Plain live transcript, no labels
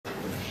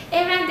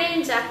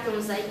deyince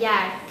aklımıza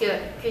yer, gök,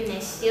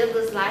 güneş,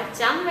 yıldızlar,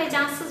 can ve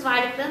cansız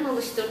varlıkların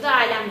oluşturduğu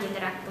alem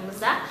gelir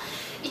aklımıza.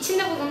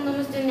 İçinde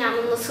bulunduğumuz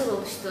dünyanın nasıl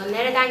oluştuğu,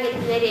 nereden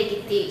gelip nereye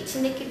gittiği,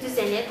 içindeki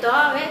düzeni,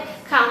 doğa ve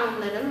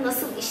kanunların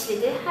nasıl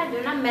işlediği her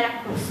dönem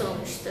merak konusu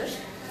olmuştur.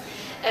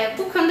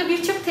 Bu konuda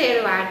birçok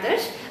teori vardır.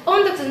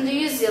 19.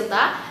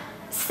 yüzyılda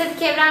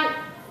statik evren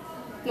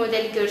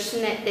modeli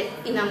görüşüne de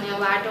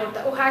inanıyorlardı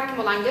orada. O hakim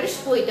olan görüş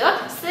buydu.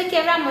 Statik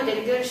evren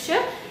modeli görüşü,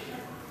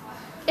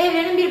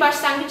 evrenin bir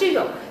başlangıcı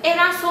yok.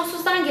 Evren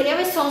sonsuzdan geliyor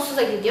ve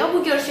sonsuza gidiyor.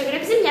 Bu görüşe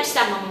göre bizim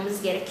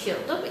yaşlanmamamız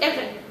gerekiyordu.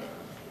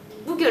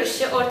 Bu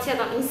görüşü ortaya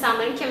atan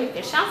insanların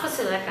kemikleri şu an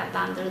fosil olarak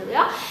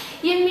adlandırılıyor.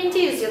 20.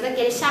 yüzyılda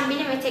gelişen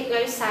bilim ve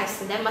teknoloji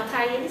sayesinde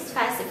materyalist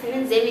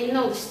felsefenin zeminini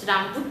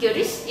oluşturan bu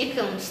görüş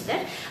yıkılmıştır.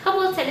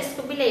 Hubble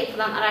teleskobuyla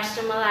yapılan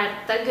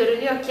araştırmalarda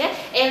görülüyor ki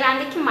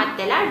evrendeki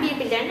maddeler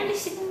birbirlerinden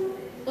eşit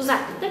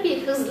uzaklıkta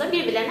bir hızla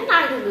birbirlerinden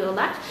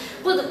ayrılıyorlar.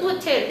 Bu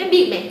teori de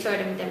Big Bang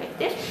teoremi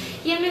demektir.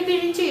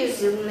 21.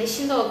 yüzyılın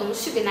içinde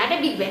olduğumuz şu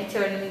günlerde Big Bang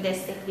teorimini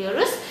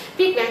destekliyoruz.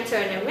 Big Bang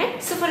teoremi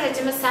sıfır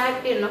hacime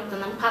sahip bir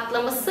noktanın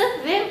patlaması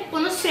ve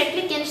bunun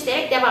sürekli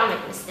genişleyerek devam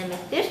etmesi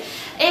demektir.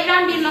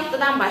 Evren bir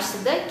noktadan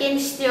başladı,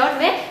 genişliyor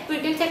ve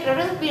bir gün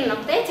tekrar bir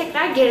noktaya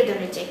tekrar geri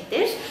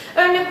dönecektir.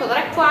 Örnek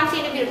olarak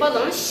puantiyeli bir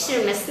balonun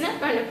şişirmesini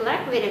örnek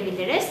olarak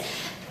verebiliriz.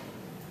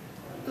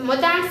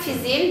 Modern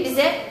fiziğin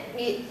bize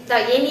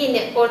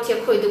yeni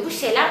ortaya koyduğu bu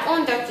şeyler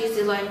 14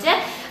 yüzyıl önce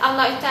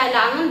Allah-u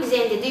Teala'nın bize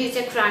indirdiği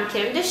Yüce Kur'an-ı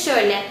Kerim'de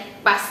şöyle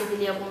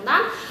bahsediliyor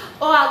bundan.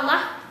 O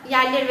Allah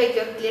yerleri ve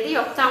gökleri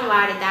yoktan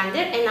var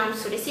edendir. En'am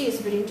suresi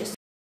 101.